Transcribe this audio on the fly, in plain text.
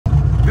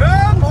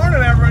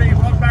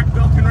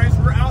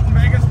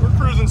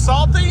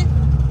Salty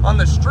on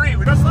the street.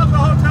 We just left the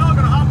hotel,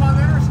 gonna hop on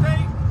the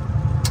interstate,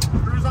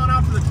 cruise on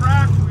out to the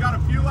track. We got a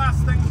few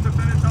last things to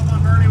finish up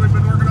on Burnie. We've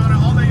been working on it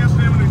all day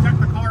yesterday. When we took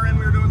the car in,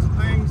 we were doing some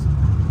things,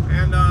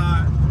 and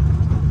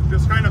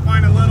just kind of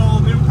finding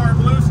little new car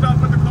blue stuff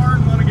with the car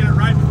and want to get it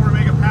right before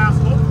we make it pass.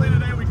 Hopefully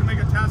today we can make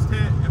a test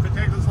hit. If it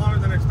takes us longer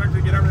than expected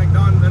to get everything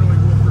done, then we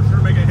will for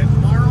sure make a hit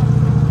tomorrow.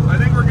 But I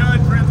think we're good.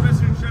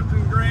 Transmission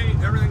shifting great.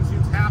 Everything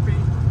seems happy.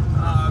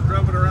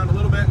 Drove it around a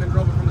little bit and then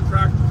drove it from the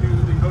track to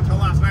the hotel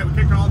last night. We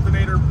kicked our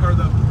alternator, or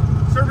the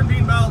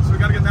serpentine belt, so we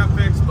got to get that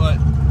fixed. But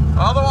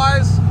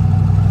otherwise,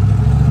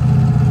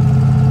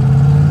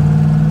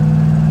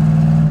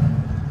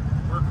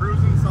 we're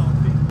cruising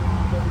Salty.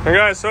 Hey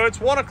guys, so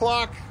it's 1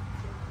 o'clock.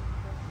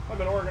 I've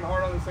been working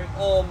hard on this thing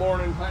all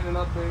morning, tightening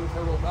up things. Had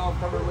a little valve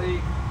cover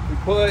leak.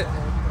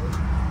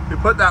 We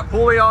put that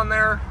pulley on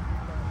there.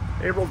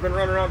 April's been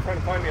running around trying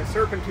to find me a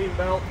serpentine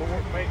belt to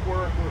make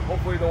work.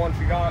 Hopefully the one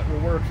she got will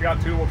work. She got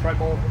two, we'll try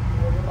both.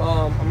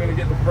 I'm gonna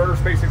get the converter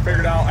spacing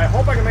figured out. I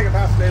hope I can make it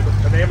past today, but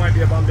today might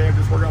be a bum day. I'm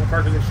just working on the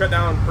car because it shut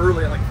down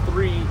early at like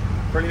 3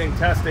 for anything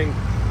testing.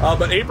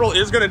 But April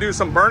is gonna do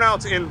some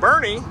burnouts in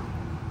Burnie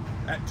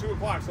at 2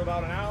 o'clock, so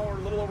about an hour,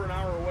 a little over an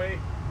hour away.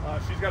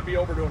 She's got to be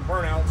over doing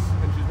burnouts,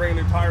 and she's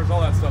bringing new tires,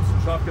 all that stuff. So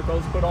she'll have to get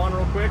those put on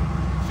real quick.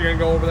 She's gonna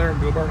go over there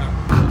and do a burnout.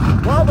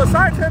 Well,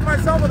 besides hitting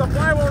myself with a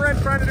flywheel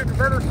wrench trying to do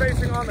converter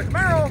spacing on the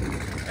Camaro,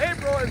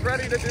 April is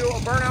ready to do a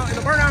burnout in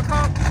the burnout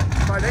comp.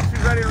 So I think she's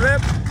ready to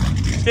rip.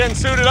 Getting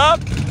suited up.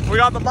 We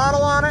got the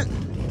bottle on it.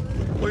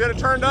 We got it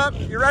turned up.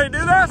 You ready to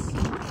do this?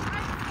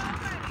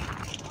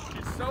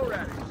 She's so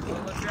ready. So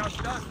let's see how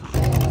she does.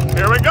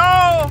 Here we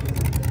go.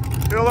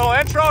 Do a little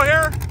intro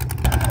here.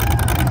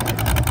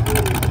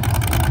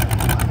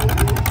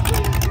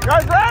 You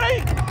guys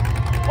ready?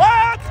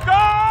 Let's go!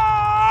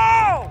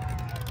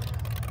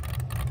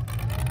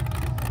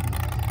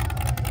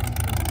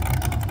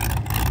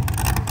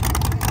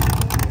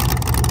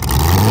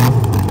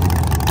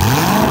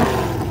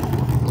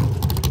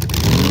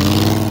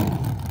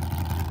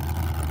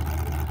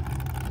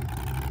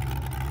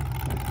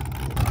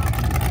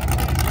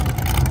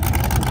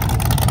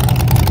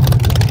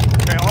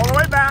 Okay, all the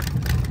way back.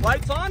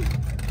 Lights on.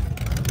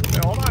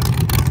 Okay, hold on.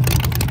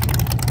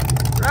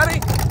 Ready?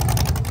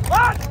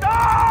 Let's go!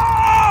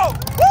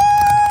 Woo!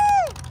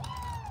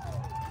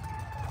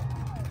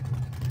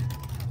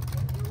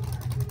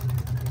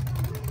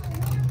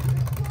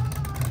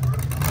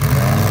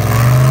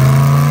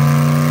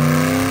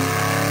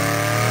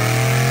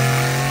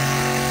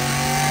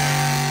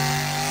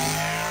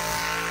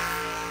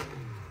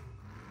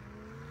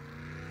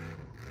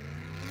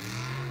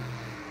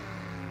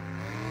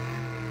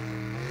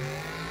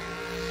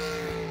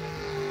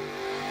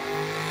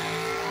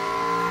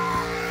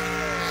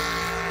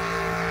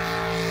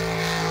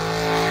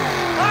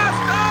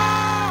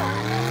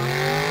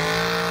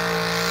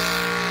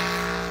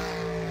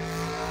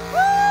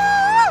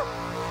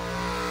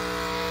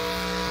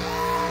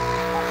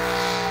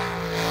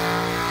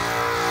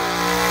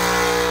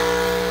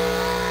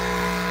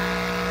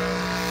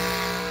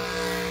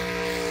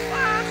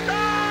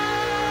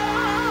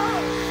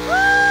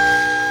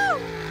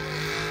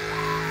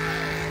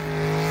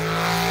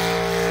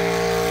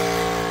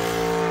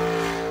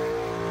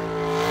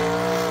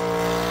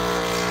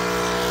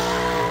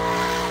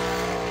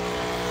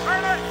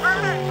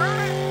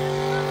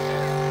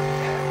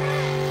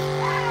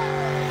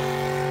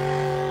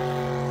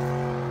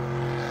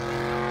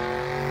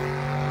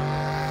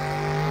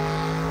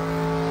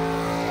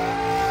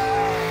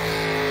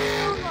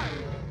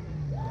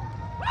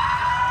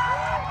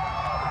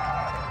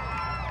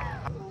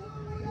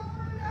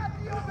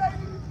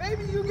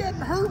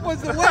 Hurt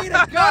was the way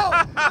to go.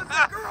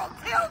 The girl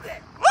killed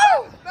it.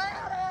 Woo!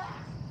 Badass.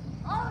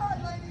 All right,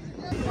 ladies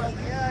and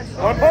gentlemen.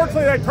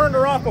 Unfortunately, they turned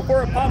her off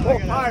before it popped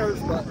both tires,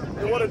 but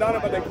they would have done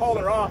it, but they called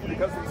her off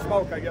because of the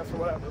smoke, I guess, or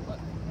whatever. But,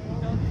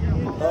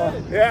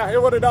 yeah,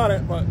 it would have done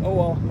it, but oh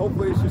well.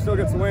 Hopefully she still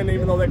gets the win,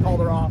 even though they called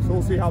her off. So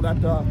we'll see how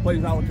that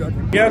plays out with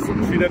judging. Yes,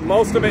 she did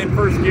most of it in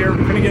first gear.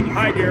 We're gonna get in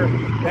high gear.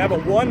 They have a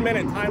 1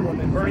 minute time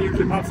limit. Burnie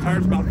usually pops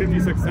tires about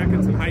 56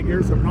 seconds in high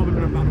gear, so probably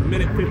been about a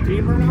minute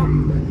 15 burnout.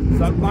 So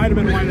that might have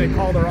been why they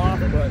called her off,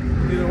 but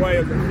either way,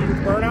 it was a huge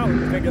burnout. We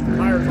just didn't get the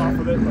tires off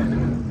of it, but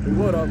we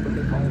would have, but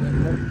they called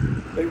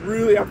it. They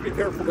really have to be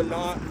careful to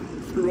not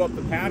screw up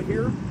the pad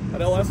here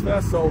at LS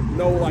Fest, so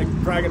no like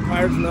dragging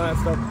tires and all that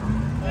stuff.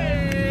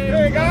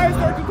 Hey guys,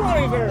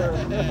 1320s here.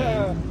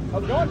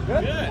 How's it going?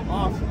 Good? Good.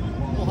 Awesome.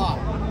 A little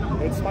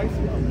hot. It's spicy.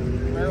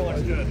 Barrel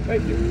looks good.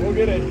 Thank you. We'll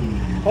get it.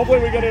 Hopefully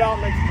we get it out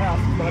and make it pass,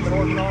 but I've been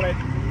working on it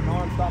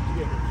non-stop to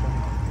get it.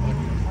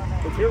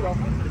 So. It's here though.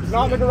 It's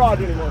not in the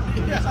garage anymore.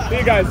 See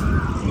you guys.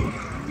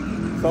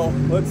 So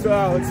let's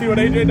see what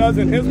AJ does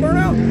in his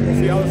burnout. We'll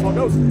see how this all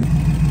goes.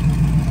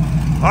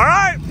 All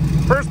right,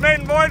 first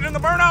maiden voyage in the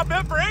burnout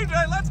bit for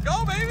AJ. Let's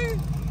go, baby.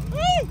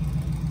 Woo!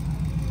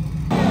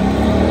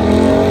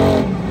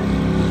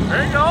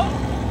 There you go.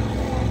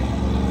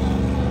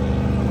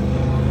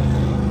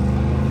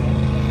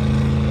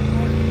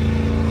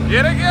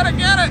 Get it, get it,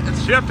 get it.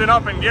 It's shifting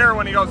up in gear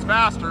when he goes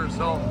faster,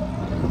 so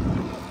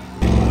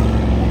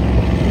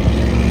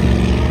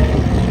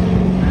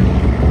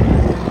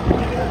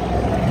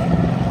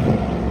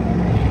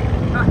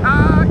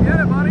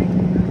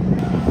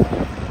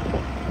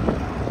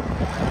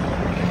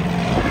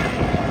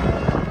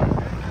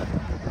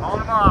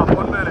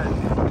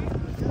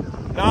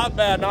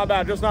bad, not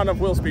bad. Just not enough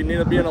wheel speed.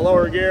 Needed to be in a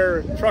lower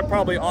gear. Truck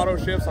probably auto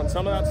shifts on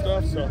some of that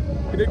stuff. So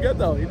he did good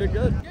though. He did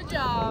good. Good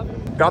job.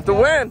 Got the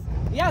win.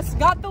 Yes,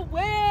 got the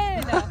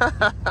win.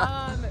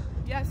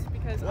 Yes,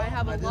 because I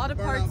have a lot of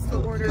parts to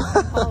order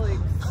from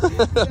colleagues.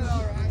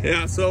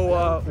 Yeah,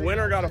 so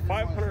winner got a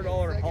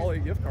 $500 Holly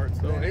gift card.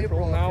 So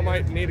April now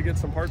might need to get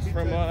some parts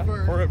from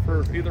for it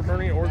for either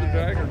Bernie or the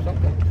Jag or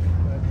something.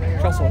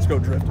 She also wants to go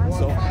drifting,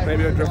 so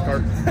maybe a drift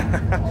card.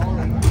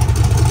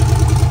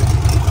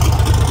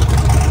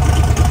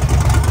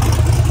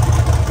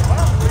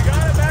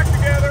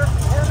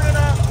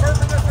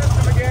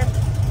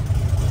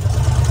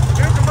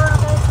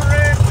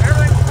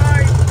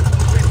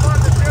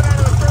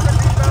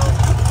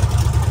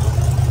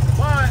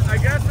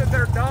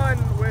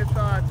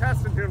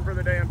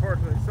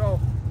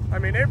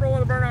 April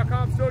with the Burnout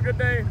comp, still a good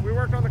day. We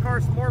worked on the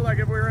car some more like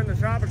if we were in the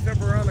shop,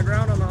 except we were on the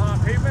ground on the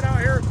hot pavement out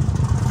here.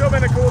 Still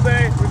been a cool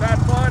day. We've had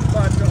fun,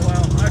 but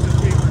well, I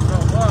just beat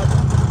myself up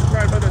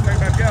trying to put this thing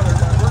back together.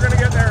 But we're gonna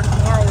get there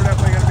tomorrow. We're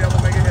definitely gonna be able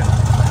to make it hit.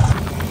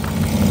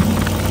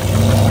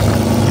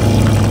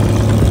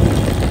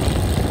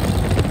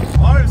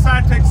 Well, we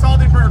decided to take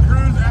Salty for a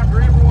cruise after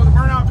April with the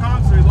Burnout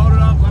comp, so we loaded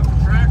up, left the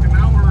track, and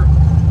now we're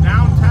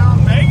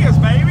downtown Vegas,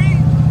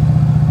 baby.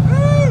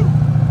 Woo!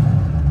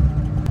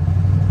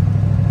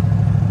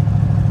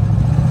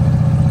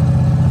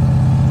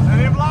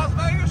 Las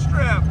Vegas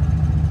Strip.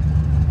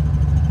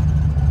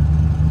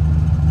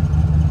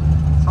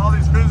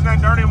 Salty's cruising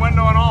that dirty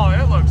window and all.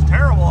 It looks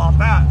terrible off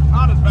that.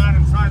 Not as bad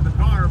inside the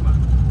car, but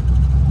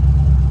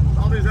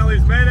Salty's at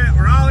least made it.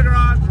 We're out of the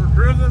garage. We're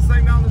cruising this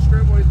thing down the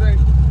strip. What do you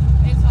think?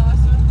 It's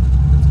awesome.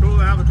 It's cool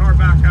to have the car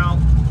back out.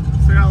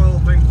 See how little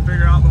things to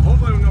figure out, but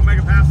hopefully we can go make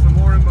it past in the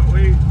morning. But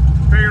we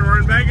figured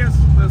we're in Vegas.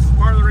 This is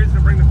part of the reason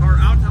to bring the car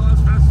out to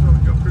LS Fest, so we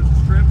can go cruise the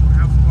strip and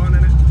have some fun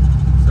in it.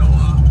 So,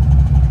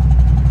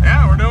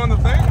 yeah, we're doing the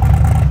thing.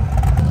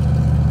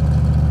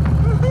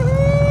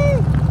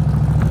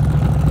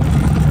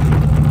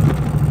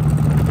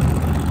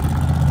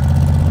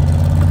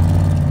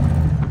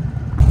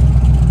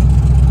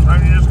 And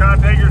you just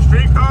gotta take your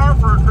street car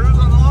for a cruise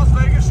on the Las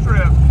Vegas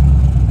Strip.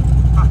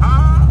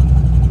 Haha.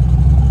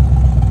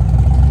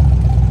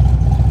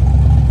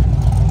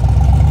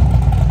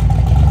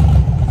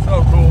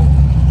 So cool.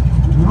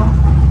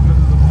 This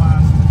is a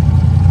blast.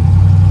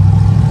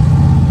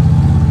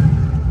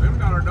 We've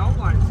got our dome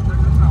lights. Check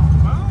this out.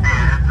 Boom. Hey,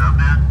 heads up,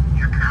 man.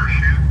 Your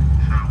parachute,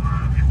 so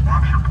if it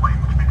blocks your plane,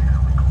 which makes it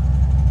illegal.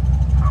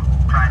 So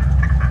try and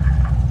fix that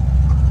next time.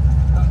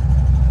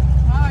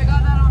 Oh, I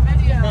got that on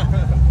video.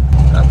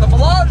 That's the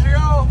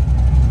Bellagio.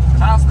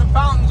 Past the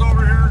fountains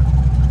over here.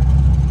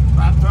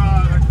 That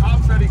cop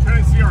said he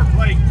couldn't see our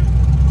plate.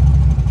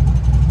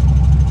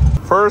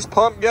 First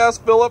pump gas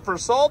fill up for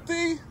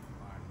Salty.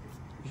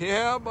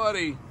 Yeah,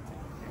 buddy.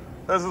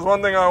 This is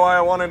one thing why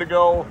I wanted to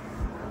go.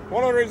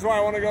 One of the reasons why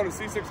I want to go to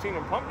C16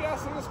 and pump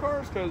gas in this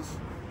car is because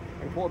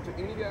I can pull up to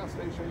any gas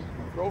station,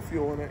 throw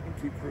fuel in it, and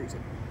keep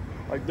cruising.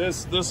 Like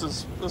this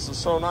is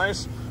so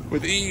nice.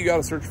 With E, you got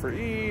to search for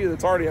E.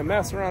 It's already a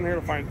mess around here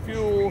to find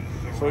fuel.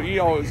 So E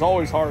is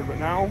always hard. But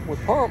now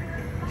with pump,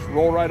 just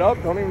roll right up.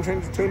 Don't even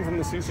change the tune from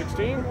the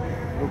C16.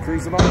 We're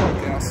cruising on pump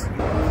gas.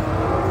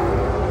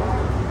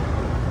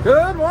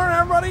 Good morning,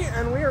 everybody,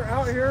 and we are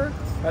out here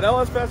at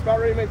LS Fest, about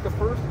ready to make the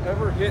first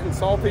ever hit in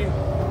Salty.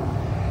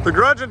 The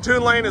grudge and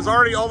tune lane is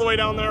already all the way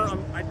down there.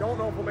 I don't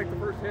know if we'll make the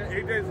first hit.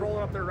 AJ's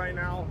rolling up there right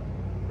now.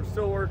 We're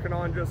still working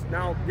on just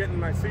now getting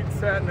my seat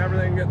set and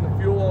everything, getting the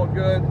fuel all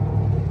good.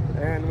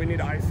 And we need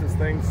to ice this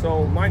thing,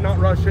 so might not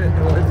rush it.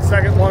 We'll hit the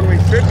second one. We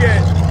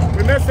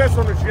missed this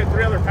one, we should get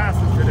 3 other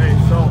passes today.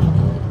 So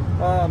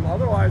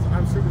otherwise,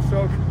 I'm super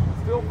stoked.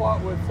 Still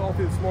fought with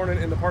Salty this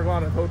morning in the parking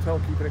lot at the hotel,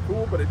 keeping it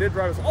cool, but it did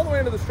drive us all the way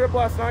into the strip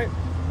last night,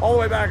 all the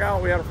way back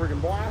out. We had a freaking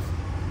blast.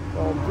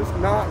 Just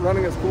not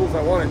running as cool as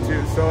I wanted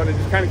to, so and it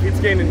just kind of keeps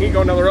gaining heat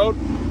going down the road.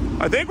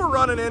 I think we're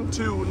running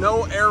into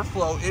no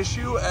airflow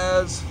issue,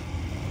 as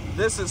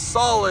this is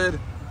solid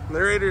and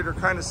the radiator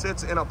kind of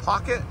sits in a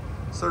pocket,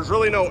 so there's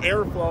really no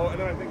airflow, and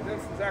then I think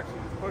this is actually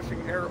just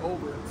pushing air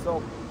over it.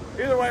 So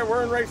either way,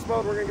 we're in race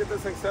mode. We're gonna get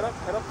this thing set up,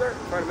 head up there,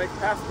 and try to make it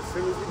past as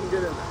soon as we can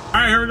get in there. All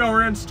right, here we go.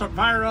 We're in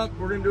fire up.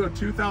 We're gonna do a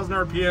 2,000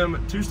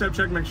 RPM two-step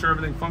check, make sure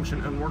everything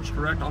functions and works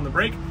correct on the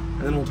brake,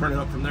 and then we'll turn it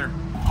up from there.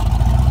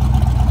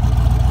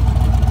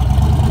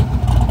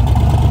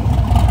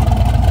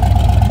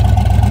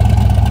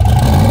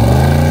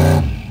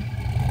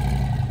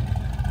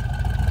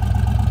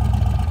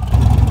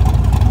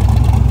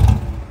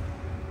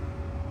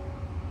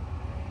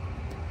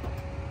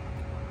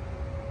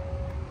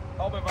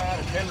 Help if I had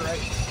a pin right.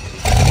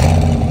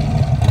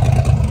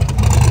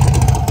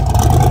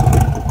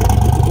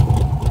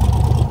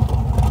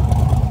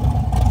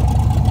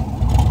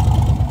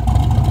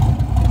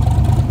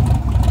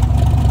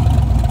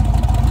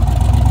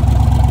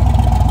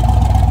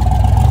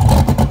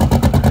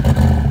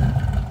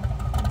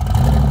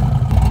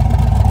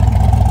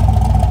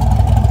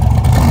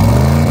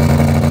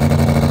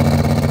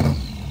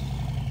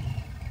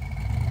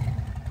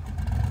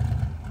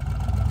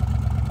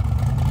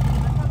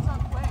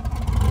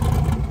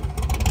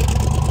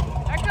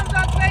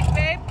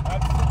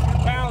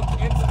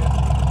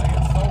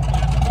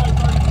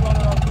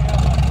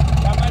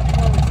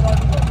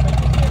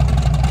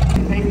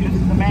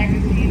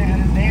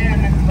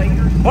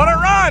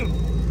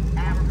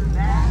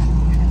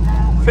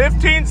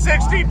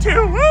 1562.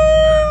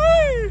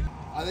 Woo!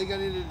 I think I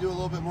need to do a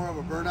little bit more of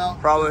a burnout.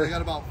 Probably. I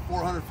got about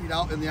 400 feet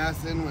out and the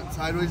ass end went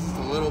sideways just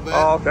a little bit.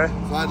 Oh, okay.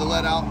 So I had to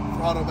let out,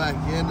 throttle back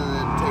in, and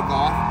then take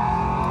off.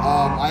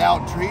 I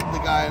out-treated the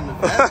guy in the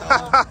bed.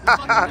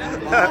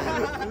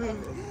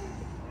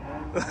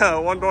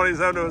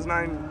 127 to his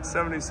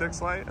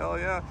 976 light. Hell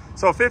yeah.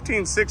 So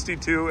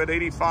 1562 at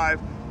 85.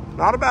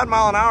 Not a bad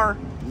mile an hour.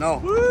 No.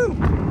 Woo!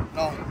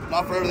 No,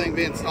 not for everything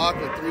being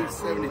stocked with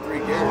 373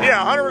 gears.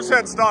 Yeah,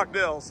 100% stock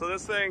deal. So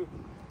this thing,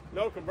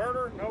 No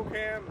converter, no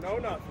cam, no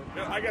nothing.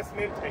 I guess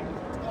an intake.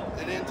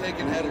 An intake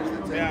and headers.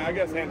 That's it. Yeah, I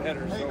guess hand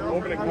headers. So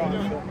opening cost. So.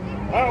 I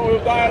don't know,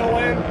 we'll dial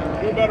in,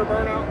 do a better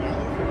burnout.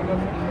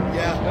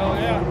 Yeah. Hell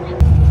yeah.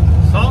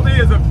 Salty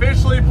is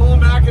officially pulling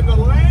back into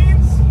the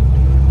lanes.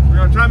 We're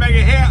gonna try and make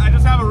a hit. I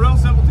just have a real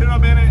simple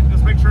tune-up in it.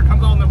 Just make sure it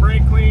comes on the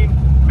brake clean.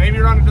 Maybe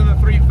run it to the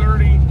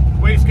 330,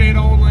 wastegate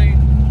only.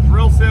 It's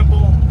real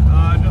simple.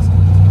 Just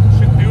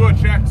should do a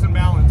checks and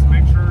balance.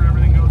 Make sure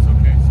everything goes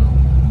okay. So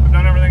I've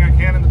done everything I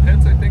can in the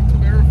pits, I think, to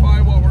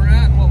verify what we're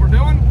at and what we're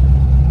doing.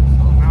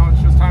 So now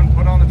it's just time to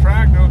put on the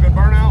track, do a good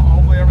burnout.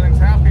 Hopefully everything's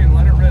happy and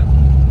let it rip.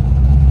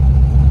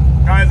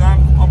 Guys,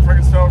 I'm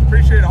freaking stoked.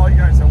 Appreciate all you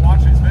guys that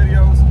watch these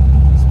videos,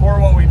 support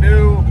what we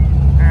do,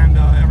 and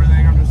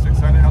everything. I'm just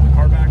excited to have the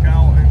car back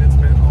out, and it's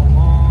been a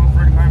long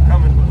freaking time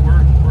coming, but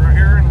we're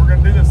here and we're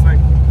gonna do this thing.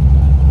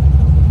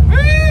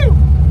 Woo!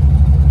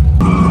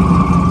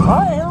 All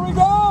right, here we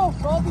go.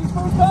 Salty's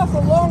first test,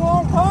 a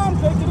long time.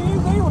 Take it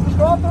easy. We'll just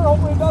go out there.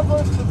 Hopefully it does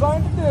what it's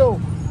designed to do.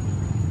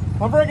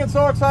 I'm freaking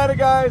so excited,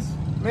 guys.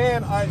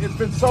 Man, it's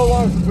been so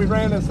long since we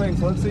ran this thing,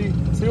 so let's see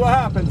what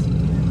happens.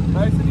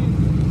 Nice and easy.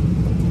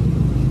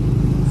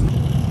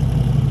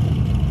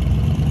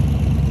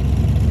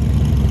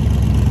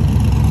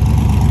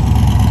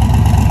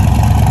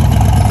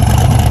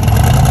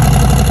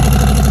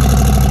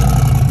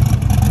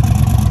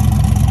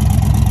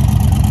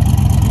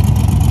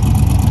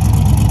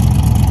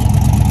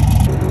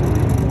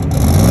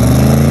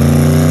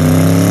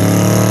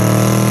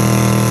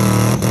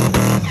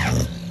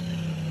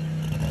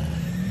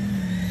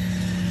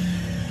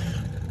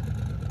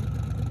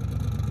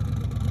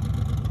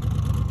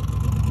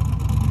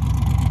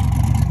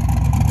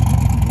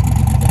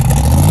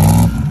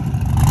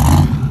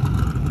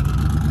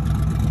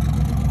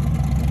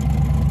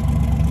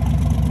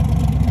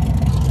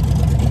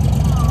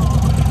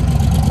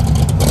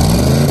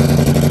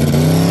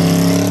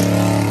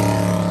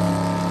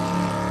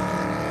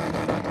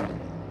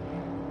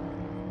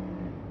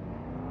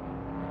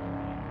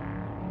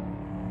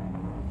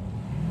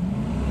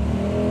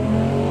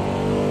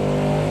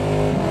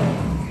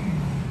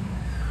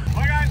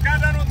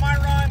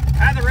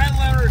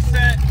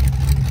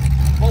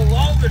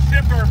 The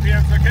shift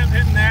RPM, so I kept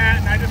hitting that,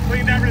 and I just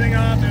cleaned everything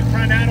up. I was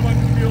trying to add a bunch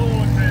of fuel,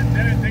 which I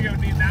didn't think it would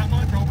need that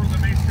much over the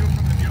base tube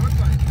from the Buick,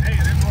 but hey,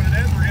 it is what it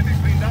is. We're getting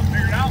it cleaned up,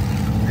 figured out.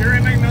 You're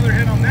gonna make another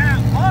hit on that,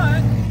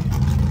 but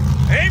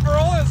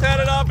April is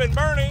headed up in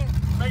Burnie,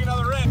 make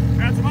another rip.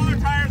 Got some other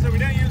tires that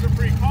we didn't use a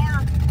free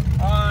car.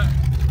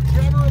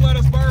 Trevor let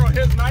us borrow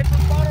his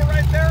nitrous bottle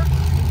right there,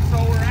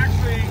 so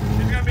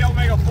he's gonna be able to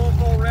make a full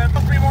rip.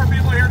 There'll be more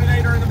people here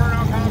today during the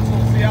burnout comp, so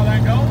we'll see how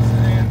that goes,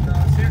 and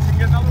see if we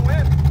can get another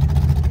win.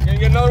 Gonna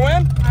get another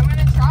win? I'm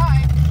gonna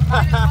try.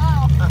 Might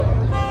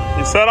as well.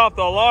 You set off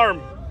the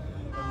alarm.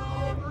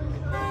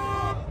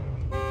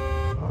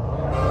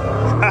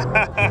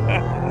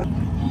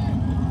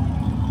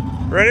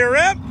 Ready to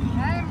rip?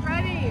 I'm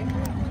ready.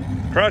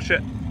 Crush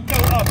it.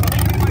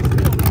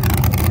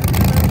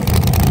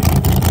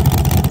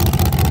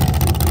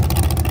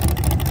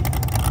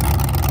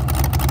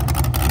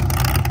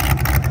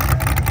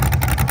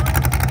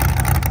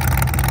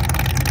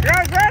 You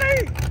guys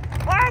ready?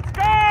 Let's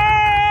go!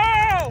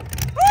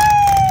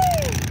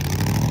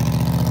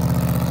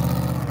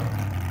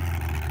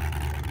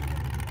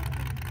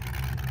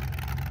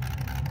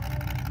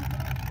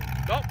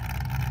 Go.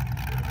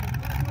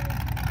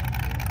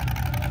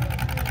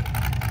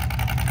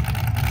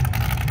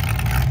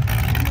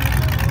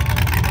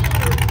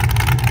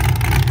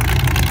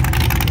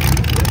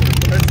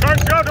 It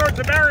starts to go towards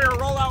the barrier,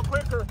 roll out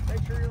quicker.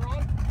 Make sure you're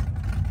on.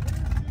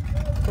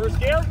 First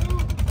gear,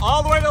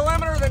 all the way to the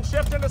limiter, then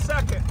shift into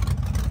second.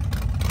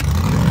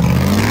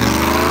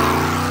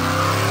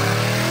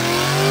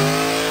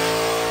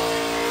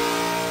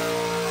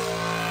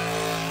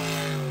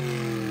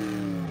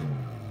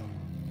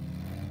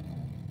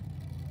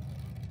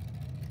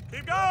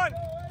 Keep going.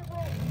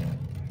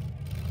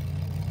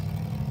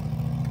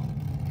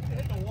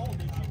 Hit the wall,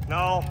 did you?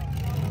 No.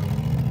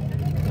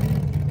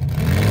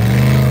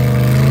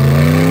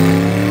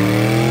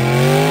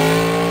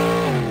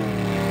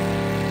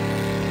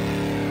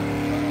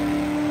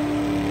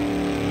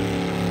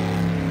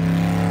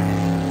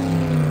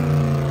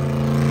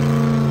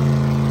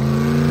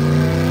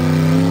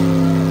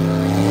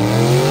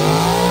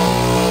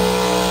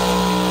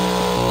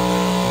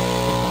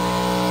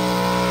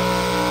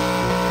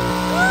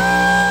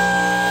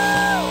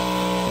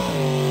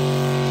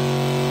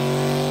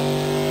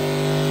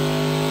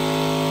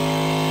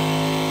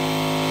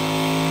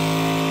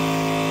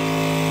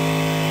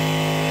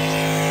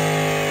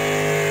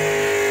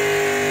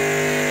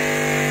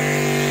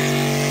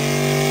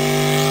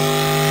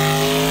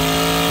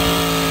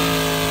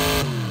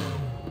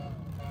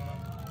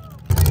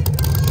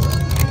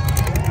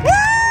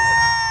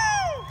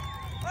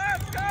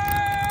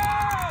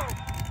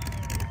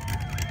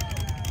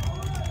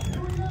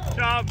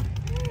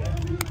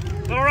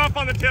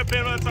 chip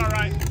in, but it's all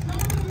right.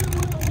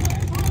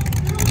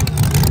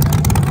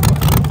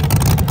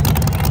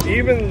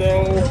 Even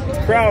though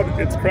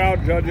it's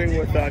crowd judging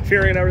with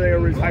cheering and everything,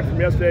 everybody's hyped from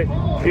yesterday.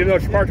 Even though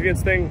she parked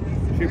against thing,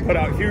 she put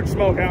out huge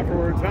smoke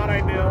afterwards. Not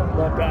ideal,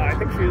 but I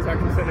think she is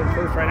actually sitting in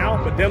first right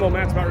now. But Demo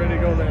Matt's about ready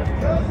to go to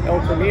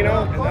El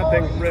Camino, and that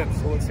thing rips.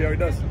 So let's see how he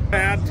does. If I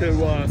had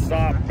to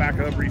stop, back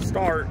up,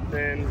 restart,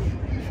 then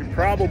she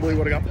probably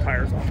would have got the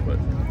tires off, but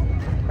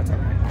that's all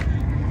right.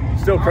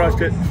 Still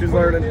crushed it. She's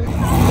learning.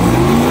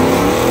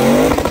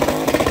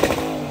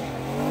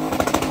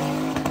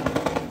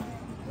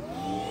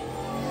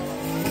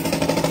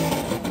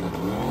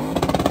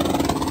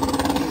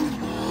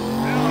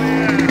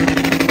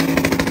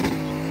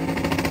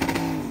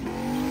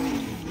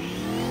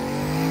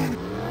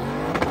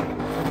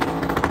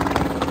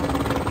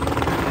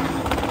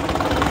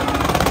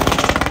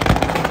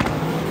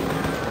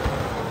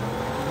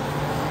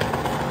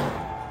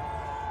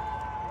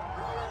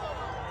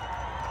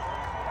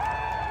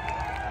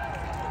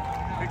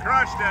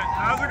 Crushed it.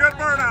 That was a good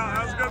burnout.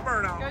 That was a good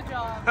burnout. Good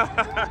job.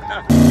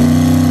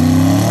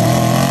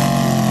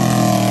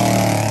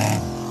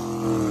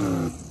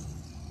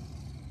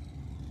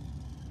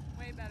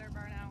 Way better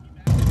burnout.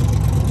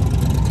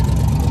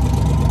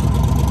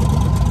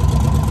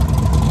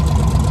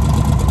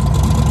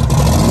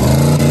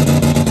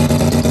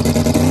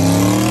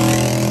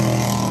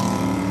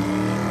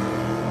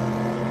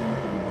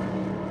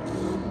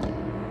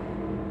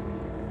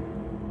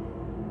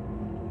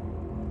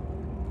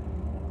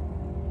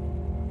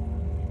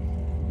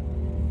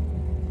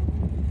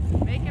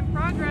 Making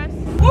progress.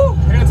 Woo!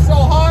 It's so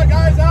hot,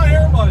 guys, out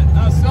here, but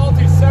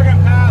Salty's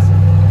second pass.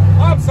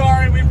 I'm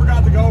sorry, we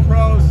forgot the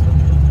GoPros,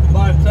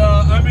 but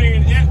I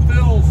mean, it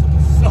feels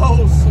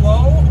so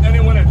slow, and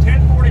it went at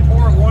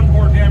 10:44 at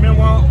 1:40. I'm in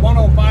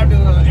 105 to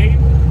the 8.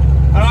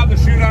 I don't have to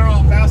shoot. I don't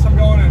know how fast I'm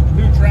going. At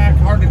new track,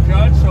 hard to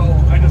judge, so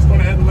I just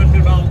went ahead and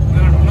lifted about,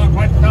 I don't know, not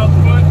quite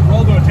 1,000 foot,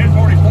 rolled to a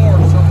 10:44.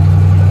 So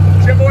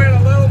chip away a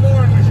little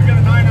more, and we should get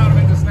a 9 out of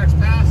it this next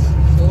pass.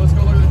 So let's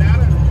go look at the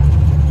data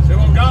and see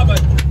what we got.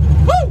 But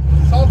woo!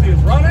 Salty is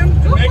running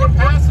and making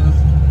passes,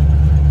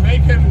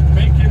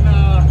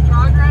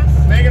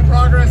 making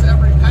progress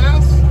every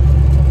pass.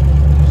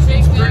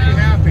 She's pretty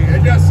happy.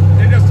 It just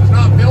does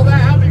not feel that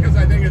happy because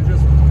I think it's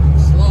just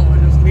slow.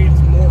 It just needs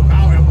more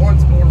power. It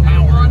wants more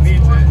power. It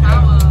needs it.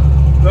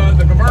 Yeah.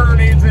 The converter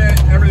needs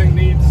it. Everything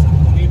needs to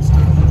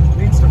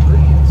breathe. So.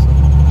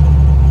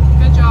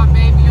 Good job,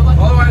 baby. You look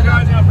good. Otherwise,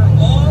 guys, after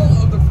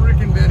all of the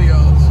freaking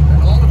videos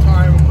and all the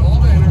time and all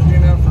the energy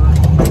and effort,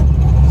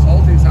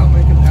 Salty's out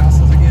making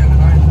passes again,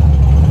 and I'm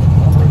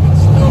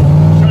still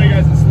show you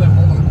guys the slip.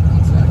 Hold on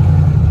one second.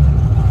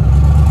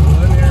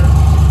 Pull in here.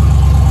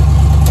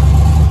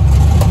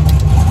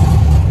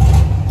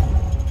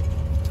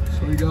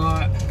 So we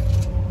got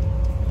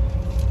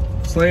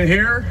Slade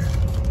here,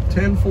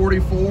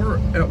 10:44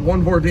 at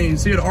 1:14. You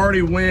see it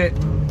already went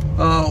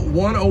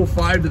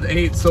 1:05 to the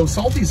 8th. So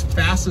Salty's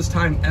fastest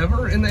time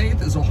ever in the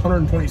 8th is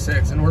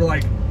 126, and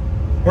we're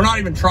not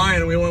even trying,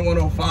 and we went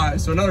 1:05.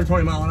 So another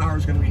 20 mile an hour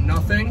is going to be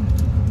nothing.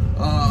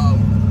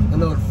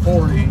 Another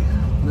 40,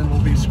 and then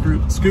we'll be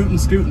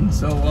scooting.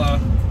 So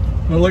I'm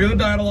gonna look at the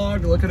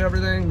dialogue, look at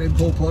everything, maybe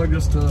pull a plug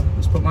just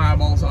put my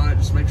eyeballs on it,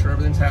 just to make sure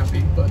everything's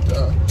happy. But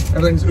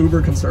everything's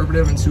uber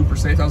conservative and super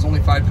safe. I was only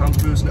 5 pounds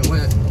boost, and it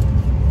went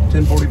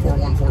 10:44,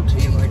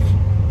 1:14, like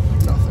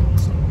nothing.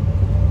 So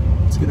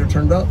let's get her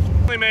turned up.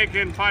 Only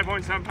making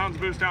 5.7 pounds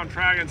boost down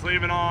track. It's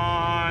leaving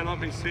on, let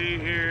me see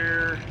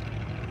here,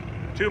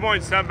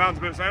 2.7 pounds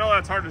boost. I know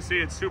that's hard to see,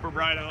 it's super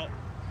bright out.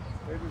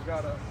 Baby's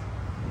got a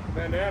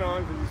bandana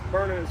on because he's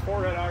burning his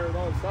forehead out here with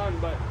all the sun,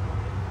 but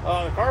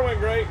the car went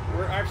great.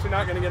 We're actually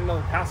not going to get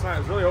another pass tonight. I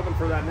was really hoping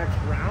for that next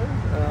round.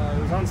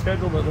 It was on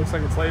schedule, but it looks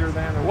like it's later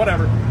than, or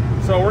whatever.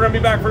 So we're going to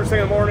be back first thing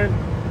in the morning,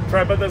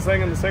 try to put this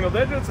thing in the single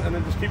digits, and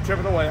then just keep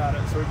chipping away at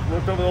it. So we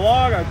looked over the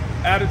log, I've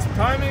added some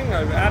timing,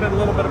 I've added a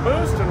little bit of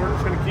boost, and we're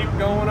just going to keep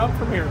going up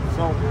from here.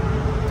 So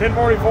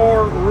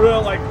 10:44,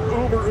 real like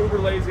uber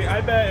lazy. I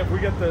bet if we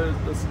get the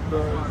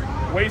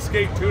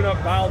wastegate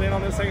tune-up dialed in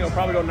on this thing, it'll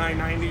probably go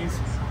 990s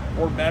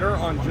or better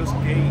on just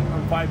gate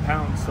on 5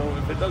 pounds. So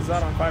if it does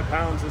that on 5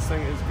 pounds, this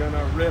thing is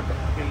gonna rip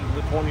in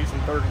the 20s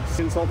and 30s.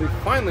 Seen Salty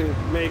finally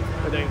make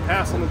a dang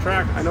pass on the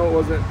track. I know it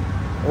wasn't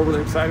overly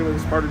exciting with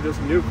this part of just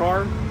a new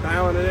car,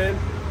 dialing it in,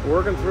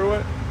 working through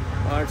it,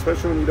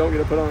 especially when you don't get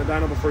to put on a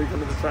dyno before you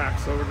come to the track.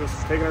 So we're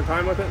just taking our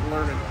time with it and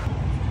learning.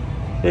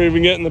 We're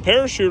even getting the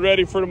parachute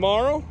ready for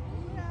tomorrow.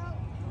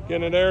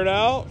 Getting it aired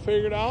out,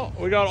 figured out.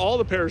 We got all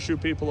the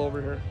parachute people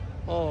over here.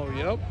 Oh,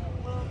 yep.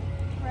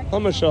 Hi,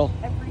 Michelle.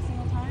 Every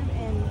single time.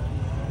 And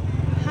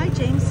hi,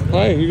 James.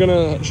 Hi, you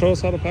gonna show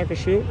us how to pack a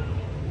chute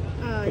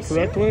the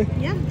correct way?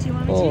 Yeah. Do you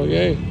want me to? Oh,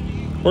 yay.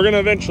 We're gonna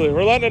eventually.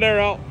 We're letting it air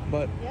out,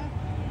 but yeah.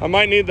 I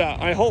might need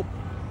that. I hope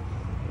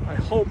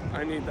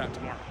I need that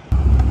tomorrow.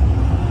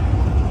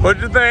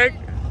 What'd you think?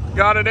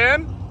 Got it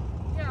in?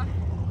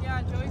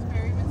 Yeah, Joey's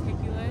very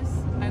meticulous.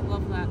 I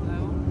love that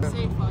though.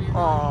 Safe while you're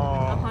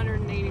Aww.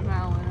 180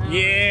 miles an hour.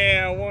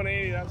 Yeah,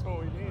 180, that's what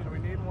we need. We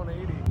need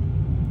 180.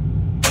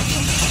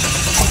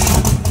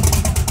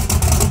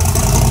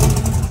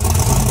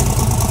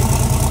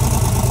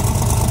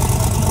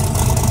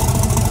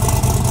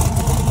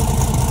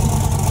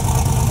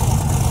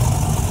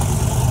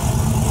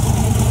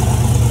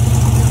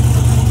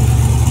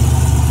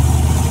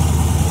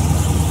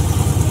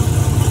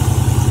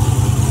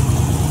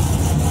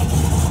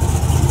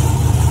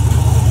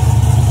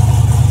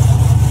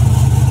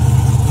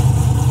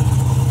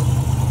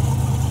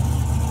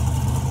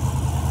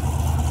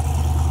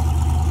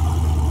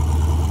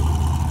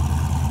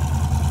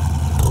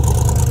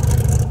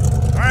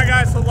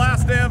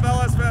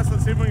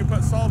 Let's see if we can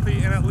put Salty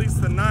in at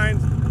least the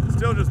 9s.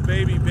 Still just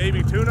baby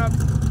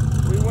tune-ups.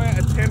 We went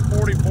at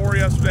 10:44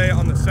 yesterday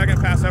on the second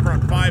pass ever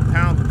on 5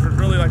 pounds, which was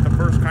really like the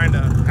first kind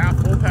of half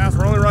full pass.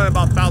 We're only running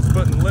about 1,000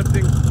 foot in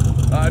lifting.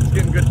 Just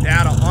getting good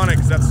data on it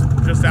because that's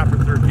just after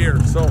 3rd gear.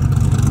 So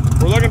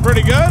we're looking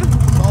pretty good.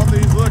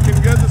 Salty's looking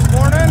good this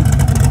morning.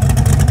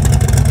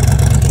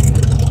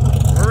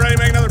 We're ready to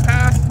make another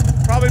pass.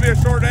 Probably be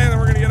a short day, and then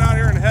we're gonna get out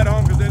here and head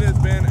home because it has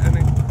been an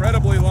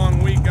incredibly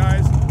long week,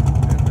 guys.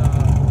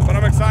 But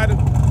I'm excited,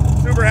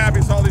 super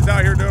happy Salty's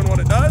out here doing what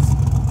it does.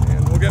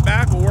 And we'll get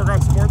back, we'll work on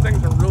some more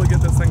things and really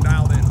get this thing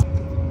dialed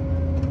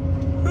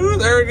in. Ooh,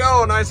 there we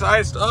go, nice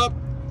iced up.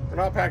 We're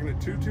not packing it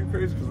too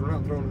crazy because we're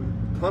not throwing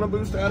a ton of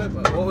boost at it,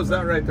 but what was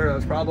that right there?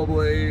 That's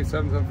probably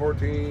 7,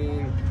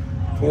 14,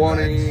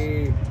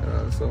 20,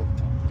 so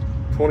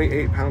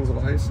 28 pounds of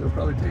ice. It'll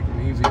probably take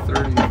an easy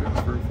 30 if it was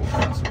for a full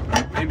pass.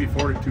 Maybe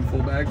 42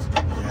 full bags.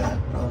 Yeah,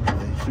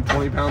 probably.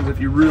 20 pounds if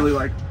you really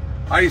like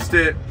iced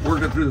it,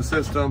 worked it through the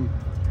system,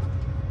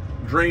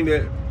 drained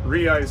it,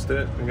 re-iced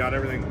it, and got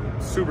everything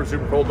super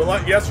cold. But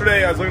like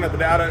yesterday, I was looking at the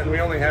data, and we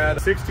only had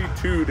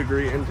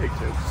 62-degree intake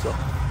temps. So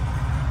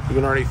you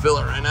can already feel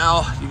it right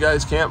now. You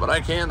guys can't, but I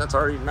can. That's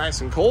already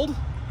nice and cold.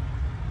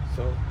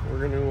 So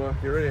we're gonna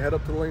get ready to head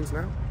up to the lanes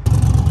now.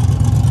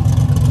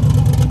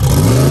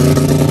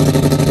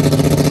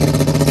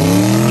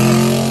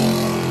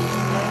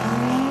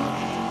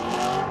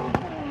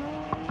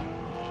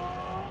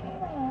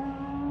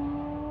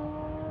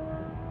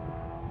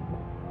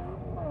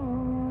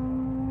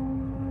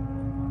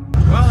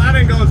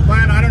 Go as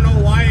planned. I don't know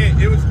why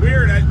it was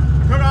weird. I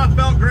took off,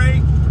 felt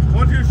great.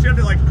 1-2 shift,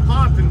 it like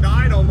popped and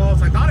died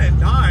almost. I thought it had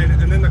died,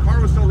 and then the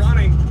car was still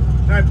running.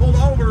 And I pulled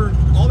over,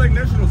 all the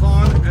ignition was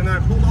on, and then I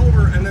pulled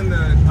over, and then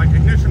the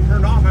ignition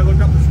turned off. I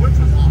looked up, the switch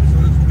was off, so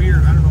it was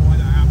weird. I don't know why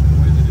that happened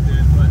the way that it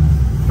did, but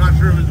I'm not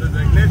sure if it was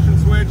the ignition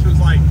switch was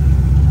like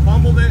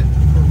fumbled it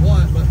or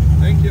what. But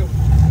thank you.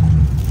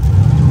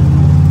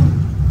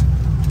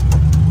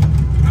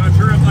 Not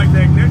sure if like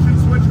the ignition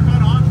switch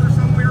cut off for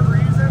some weird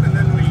reason, and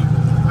then we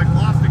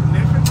lost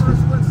ignition for a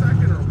split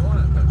second or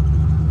what, but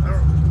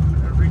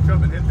I reached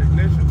up and hit the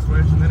ignition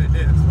switch and then it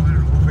did, so I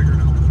don't know, we'll figure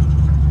it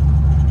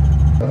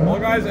out. Well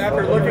guys,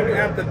 after looking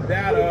at the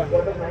data,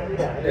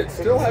 it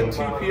still had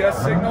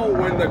TPS signal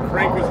when the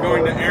crank was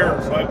going to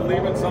error, so I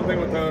believe it's something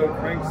with the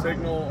crank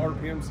signal,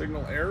 RPM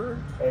signal error.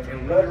 I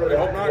really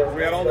hope not, because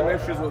we had all the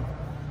issues with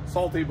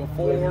Salty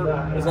before.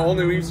 There's a whole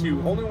new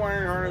ECU, whole new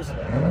wiring harness,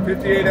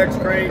 58X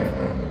crank,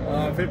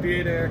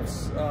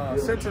 58X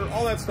sensor,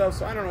 all that stuff.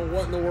 So I don't know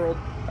what in the world.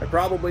 I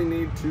probably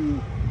need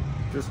to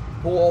just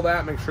pull all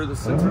that, make sure the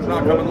sensor's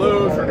not coming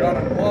loose or got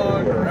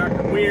unplugged or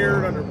acting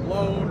weird,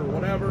 underblown or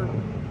whatever.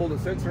 Pull the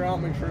sensor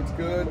out, make sure it's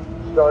good.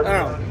 I don't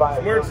know,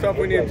 some weird stuff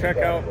we need to check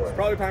out. It's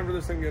probably time for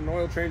this thing to get an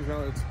oil change now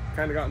that it's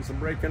kind of gotten some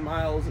break-in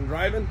miles and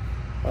driving.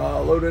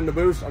 Load into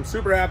boost. I'm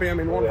super happy. I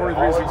mean,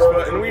 143 6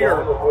 foot, and we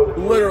are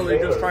literally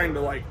just trying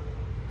to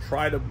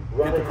try to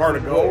get the car to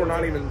go. We're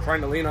not even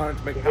trying to lean on it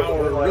to make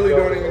power or really do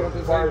anything with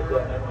this thing.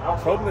 I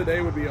was hoping today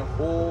would be a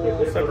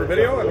whole separate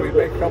video and we'd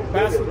make a couple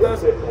passes with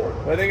this.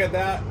 But I think at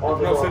that,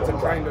 there's no sense in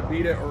trying to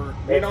beat it or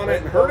beat on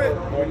it and hurt it.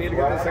 We need to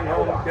get this thing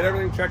home, get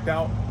everything checked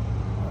out,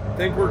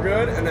 think we're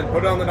good, and then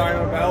put it on the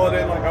dyno, dial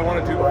it in like I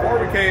wanted to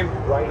before we came,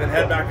 and then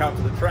head back out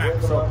to the track.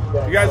 So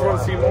if you guys want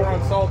to see more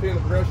on Salty and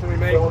the progression we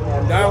make,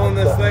 dialing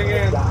this thing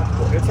in,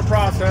 it's a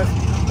process.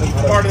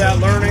 It's part of that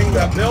learning,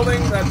 that building,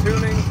 that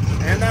tuning,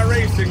 and that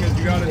racing is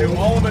you got to do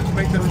all of it to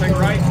make this thing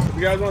right. If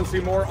you guys want to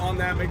see more on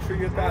that, make sure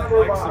you hit that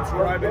like,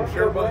 subscribe, and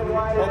share button.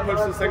 Help push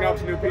this thing out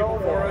to new people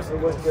for us,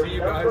 and we'll see you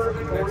guys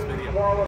in the next video.